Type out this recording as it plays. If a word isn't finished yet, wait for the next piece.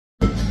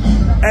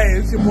Hey,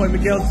 it's your boy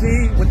Miguel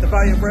Z with the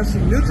Value of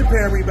Wrestling New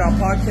Japan Rebound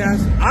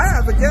Podcast. I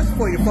have a guest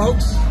for you,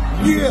 folks.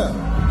 Yeah,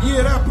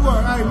 that boy.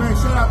 Hey, man,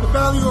 shout out to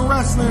Value of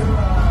Wrestling.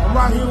 I'm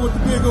right here with the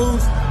Big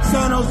O's,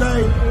 San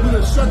Jose. We're going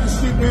to shut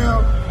this shit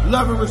down.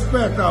 Love and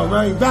respect, all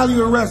right?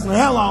 Value of Wrestling.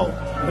 Hello.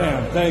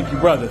 Man, thank you,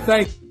 brother.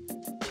 Thank you.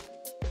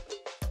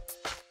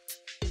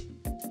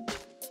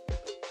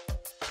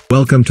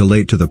 Welcome to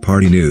Late to the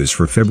Party News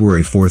for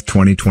February 4th,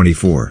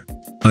 2024.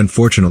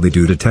 Unfortunately,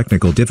 due to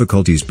technical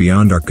difficulties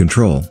beyond our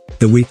control,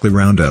 the weekly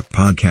Roundup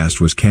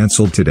podcast was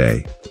cancelled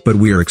today, but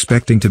we are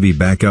expecting to be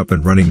back up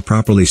and running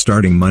properly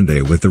starting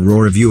Monday with the Raw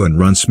review and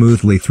run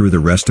smoothly through the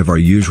rest of our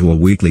usual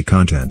weekly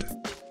content.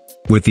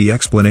 With the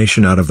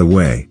explanation out of the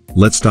way,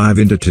 let's dive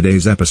into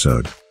today's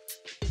episode.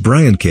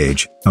 Brian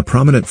Cage, a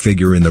prominent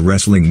figure in the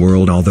wrestling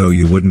world although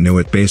you wouldn't know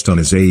it based on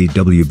his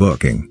AEW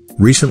booking,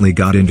 recently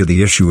got into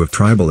the issue of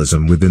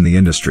tribalism within the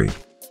industry.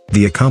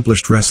 The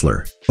accomplished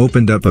wrestler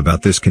opened up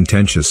about this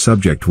contentious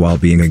subject while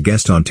being a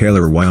guest on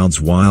Taylor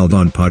Wilde's Wild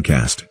On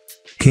podcast.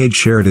 Cage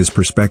shared his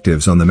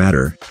perspectives on the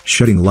matter,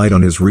 shedding light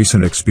on his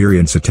recent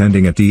experience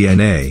attending a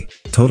TNA,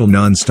 Total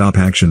Non-Stop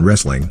Action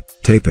Wrestling,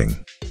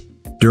 taping.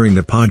 During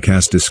the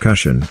podcast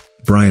discussion,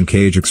 Brian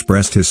Cage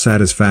expressed his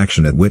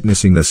satisfaction at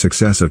witnessing the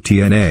success of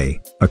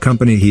TNA, a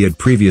company he had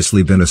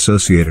previously been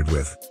associated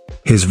with.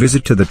 His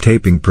visit to the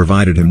taping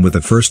provided him with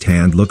a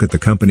first-hand look at the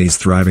company's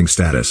thriving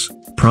status,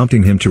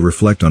 prompting him to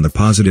reflect on the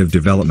positive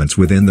developments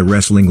within the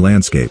wrestling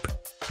landscape.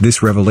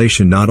 This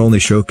revelation not only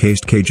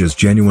showcased Cage's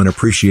genuine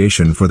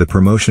appreciation for the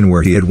promotion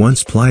where he had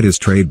once plied his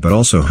trade but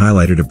also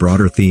highlighted a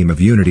broader theme of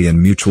unity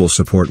and mutual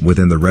support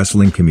within the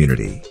wrestling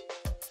community.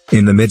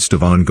 In the midst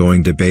of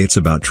ongoing debates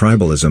about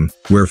tribalism,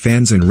 where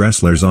fans and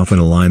wrestlers often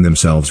align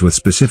themselves with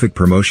specific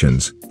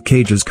promotions,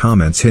 Cage's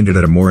comments hinted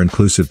at a more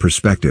inclusive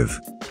perspective.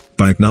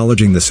 By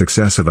acknowledging the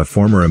success of a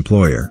former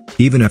employer,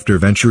 even after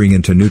venturing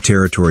into new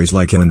territories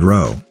like Hill and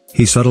Row,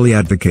 he subtly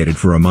advocated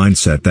for a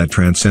mindset that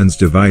transcends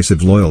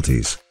divisive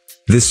loyalties.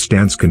 This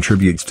stance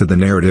contributes to the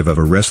narrative of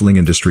a wrestling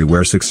industry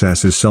where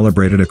success is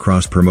celebrated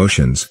across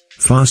promotions,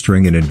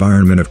 fostering an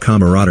environment of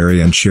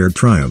camaraderie and shared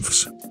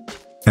triumphs.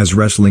 As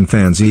wrestling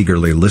fans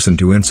eagerly listen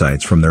to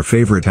insights from their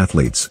favorite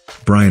athletes,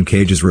 Brian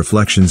Cage's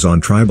reflections on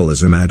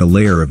tribalism add a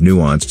layer of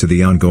nuance to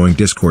the ongoing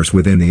discourse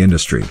within the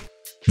industry.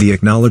 The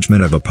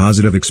acknowledgement of a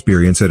positive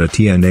experience at a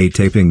TNA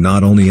taping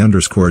not only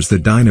underscores the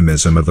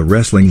dynamism of the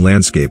wrestling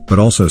landscape but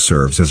also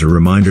serves as a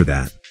reminder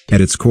that,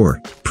 at its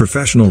core,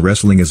 professional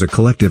wrestling is a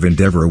collective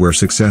endeavor where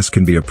success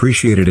can be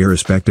appreciated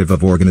irrespective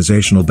of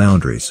organizational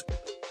boundaries.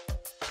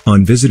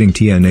 On visiting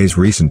TNA's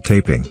recent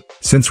taping,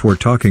 since we're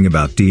talking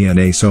about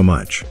TNA so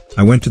much,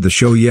 I went to the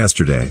show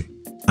yesterday.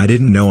 I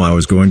didn't know I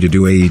was going to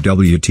do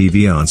AEW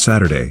TV on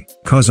Saturday,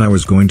 cause I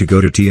was going to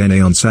go to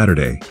TNA on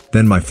Saturday,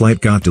 then my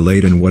flight got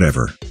delayed and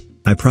whatever.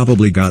 I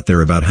probably got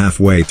there about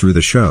halfway through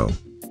the show.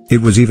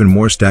 It was even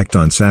more stacked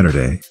on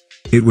Saturday.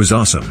 It was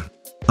awesome.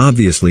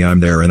 Obviously I'm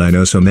there and I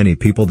know so many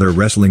people there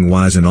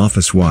wrestling-wise and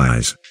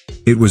office-wise.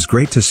 It was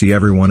great to see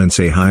everyone and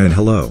say hi and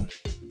hello.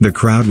 The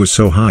crowd was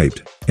so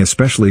hyped,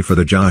 especially for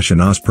the Josh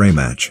and Ospreay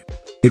match.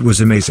 It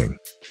was amazing.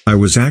 I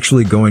was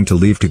actually going to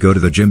leave to go to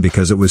the gym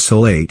because it was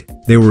so late,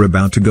 they were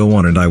about to go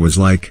on and I was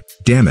like,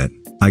 damn it,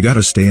 I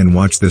gotta stay and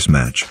watch this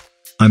match.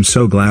 I'm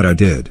so glad I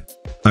did.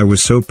 I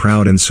was so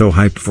proud and so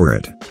hyped for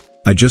it.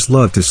 I just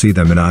love to see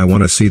them and I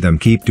want to see them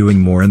keep doing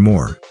more and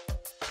more.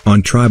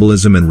 On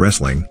tribalism and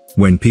wrestling,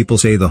 when people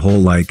say the whole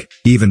like,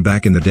 even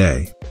back in the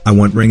day, I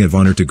want Ring of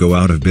Honor to go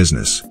out of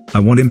business, I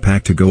want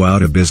Impact to go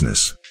out of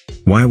business.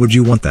 Why would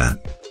you want that?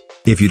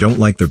 If you don't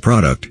like the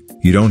product,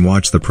 you don't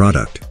watch the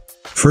product.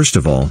 First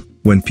of all,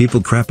 when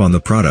people crap on the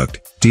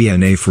product,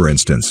 TNA for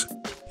instance,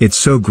 it's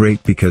so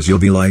great because you'll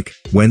be like,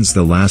 when's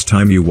the last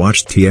time you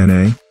watched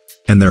TNA?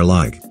 And they're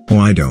like, oh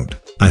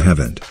I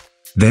haven't.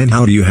 Then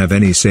how do you have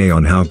any say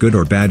on how good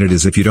or bad it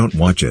is if you don't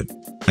watch it?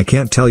 I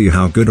can't tell you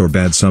how good or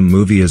bad some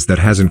movie is that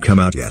hasn't come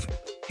out yet.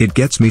 It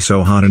gets me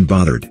so hot and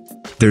bothered.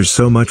 There's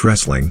so much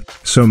wrestling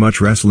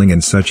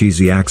and such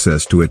easy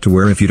access to it to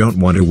where if you don't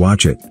want to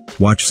watch it,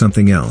 watch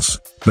something else,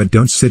 but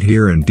don't sit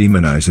here and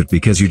demonize it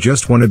because you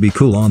just want to be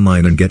cool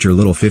online and get your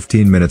little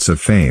 15 minutes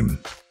of fame.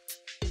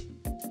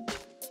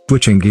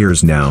 Switching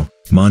gears now,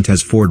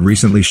 Montez Ford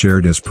recently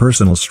shared his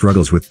personal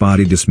struggles with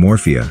body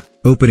dysmorphia,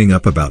 opening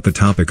up about the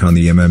topic on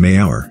the MMA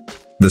Hour.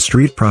 The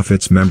Street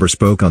Profits member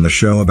spoke on the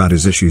show about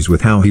his issues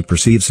with how he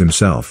perceives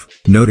himself,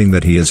 noting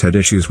that he has had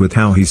issues with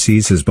how he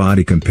sees his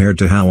body compared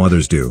to how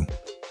others do.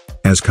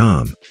 As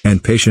calm,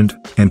 and patient,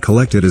 and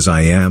collected as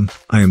I am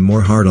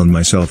more hard on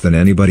myself than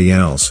anybody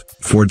else,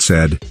 Ford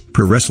said,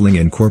 per Wrestling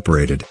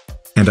Incorporated.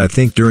 And I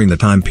think during the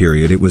time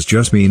period it was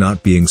just me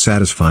not being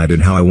satisfied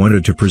in how I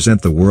wanted to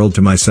present the world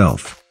to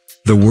myself.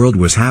 The world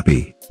was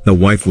happy, the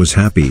wife was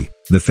happy,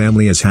 the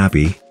family is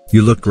happy,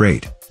 you look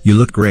great,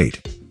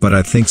 but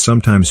I think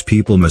sometimes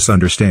people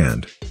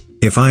misunderstand.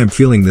 If I am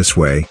feeling this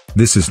way,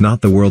 this is not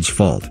the world's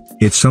fault,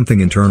 it's something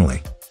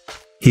internally.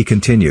 He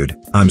continued,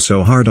 I'm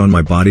so hard on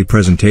my body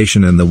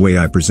presentation and the way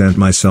I present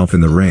myself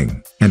in the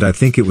ring, and I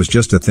think it was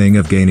just a thing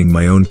of gaining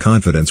my own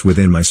confidence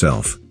within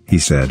myself, he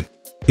said.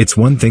 It's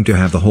one thing to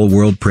have the whole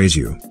world praise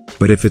you,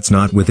 but if it's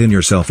not within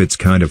yourself, it's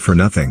kind of for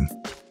nothing.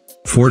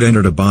 Ford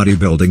entered a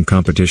bodybuilding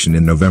competition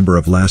in November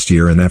of last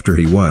year, and after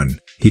he won,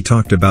 he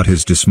talked about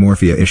his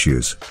dysmorphia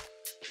issues.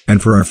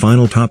 And for our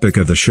final topic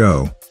of the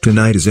show,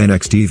 tonight is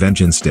NXT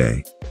Vengeance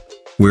Day.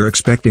 We're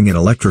expecting an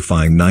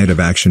electrifying night of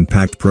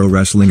action-packed pro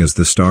wrestling as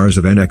the stars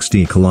of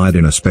NXT collide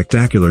in a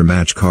spectacular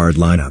match card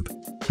lineup.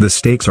 The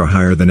stakes are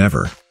higher than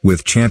ever,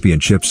 with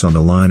championships on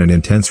the line and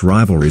intense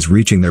rivalries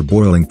reaching their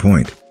boiling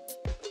point.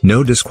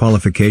 No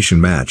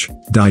disqualification match,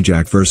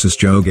 Dijak vs.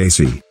 Joe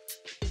Gacy.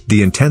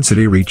 The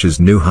intensity reaches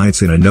new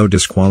heights in a no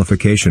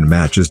disqualification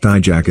match as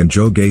Dijak and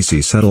Joe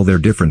Gacy settle their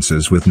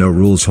differences with no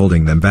rules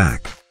holding them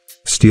back.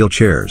 Steel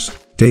chairs,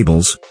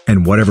 tables,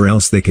 and whatever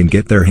else they can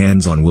get their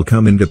hands on will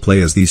come into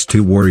play as these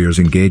two warriors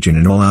engage in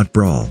an all-out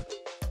brawl.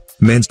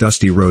 Men's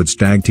Dusty Rhodes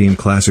Tag Team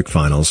Classic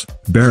Finals,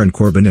 Baron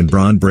Corbin and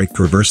Bron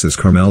Breakker vs.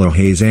 Carmelo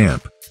Hayes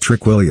Amp,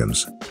 Trick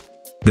Williams.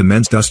 The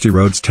Men's Dusty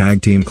Rhodes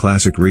Tag Team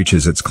Classic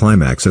reaches its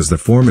climax as the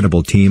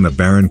formidable team of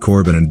Baron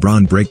Corbin and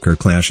Bron Breakker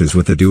clashes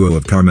with the duo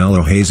of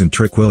Carmelo Hayes and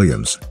Trick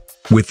Williams.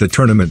 With the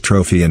tournament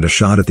trophy and a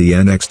shot at the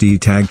NXT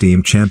Tag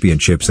Team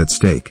Championships at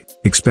stake,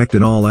 expect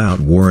an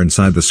all-out war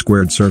inside the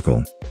squared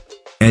circle.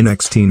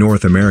 NXT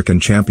North American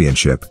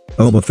Championship,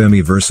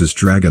 Obafemi vs.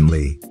 Dragon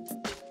Lee.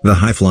 The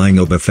high-flying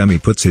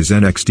Obafemi puts his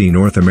NXT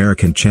North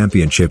American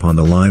Championship on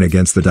the line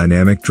against the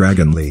dynamic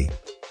Dragon Lee.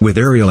 With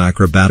aerial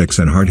acrobatics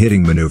and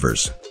hard-hitting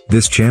maneuvers,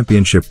 this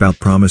championship bout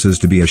promises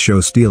to be a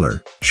show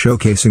stealer,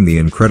 showcasing the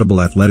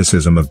incredible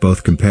athleticism of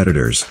both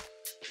competitors.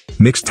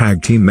 Mixed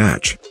Tag Team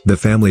Match, The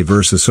Family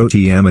vs.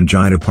 OTM and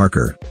Jida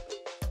Parker.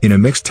 In a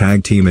mixed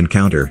tag team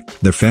encounter,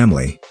 The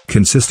Family,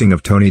 consisting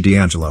of Tony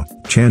D'Angelo,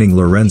 Channing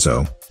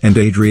Lorenzo, and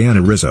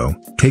Adriana Rizzo,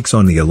 takes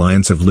on the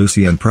alliance of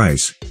Lucian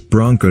Price,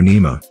 Bronco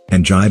Nima,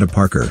 and Jida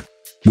Parker.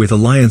 With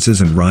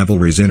alliances and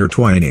rivalries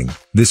intertwining,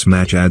 this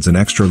match adds an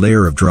extra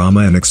layer of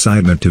drama and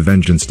excitement to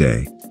Vengeance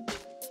Day.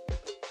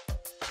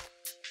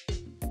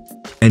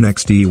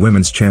 NXT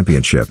Women's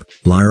Championship,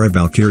 Lyra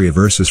Valkyria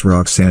vs.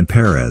 Roxanne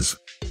Perez.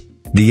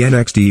 The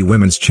NXT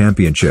Women's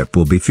Championship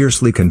will be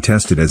fiercely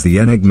contested as the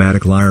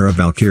enigmatic Lyra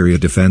Valkyria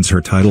defends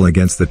her title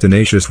against the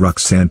tenacious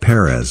Roxanne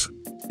Perez.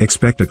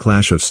 Expect a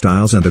clash of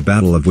styles and a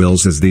battle of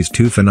wills as these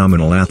two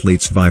phenomenal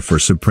athletes vie for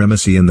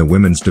supremacy in the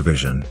women's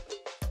division.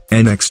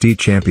 NXT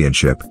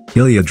Championship,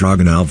 Ilya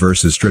Dragunov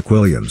vs. Trick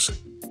Williams.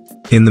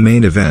 In the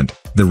main event,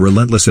 the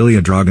relentless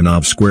Ilya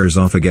Dragunov squares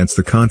off against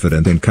the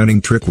confident and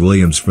cunning Trick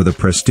Williams for the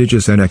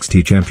prestigious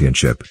NXT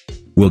Championship.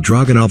 Will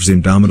Dragunov's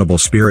indomitable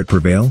spirit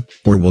prevail,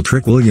 or will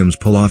Trick Williams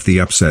pull off the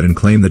upset and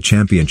claim the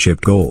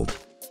championship gold?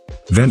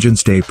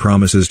 Vengeance Day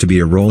promises to be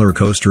a roller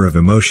coaster of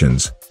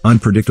emotions,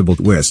 unpredictable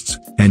twists,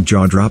 and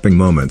jaw-dropping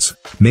moments,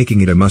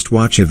 making it a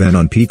must-watch event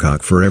on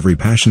Peacock for every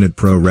passionate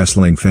pro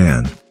wrestling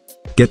fan.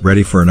 Get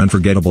ready for an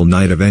unforgettable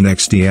night of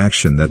NXT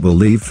action that will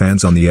leave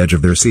fans on the edge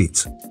of their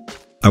seats.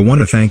 I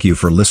want to thank you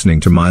for listening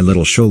to my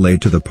little show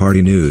late to the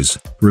party news.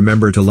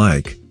 Remember to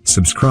like,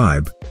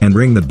 subscribe, and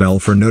ring the bell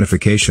for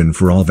notification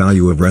for all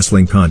value of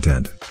wrestling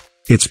content.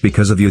 It's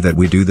because of you that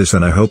we do this,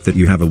 and I hope that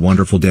you have a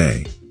wonderful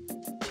day.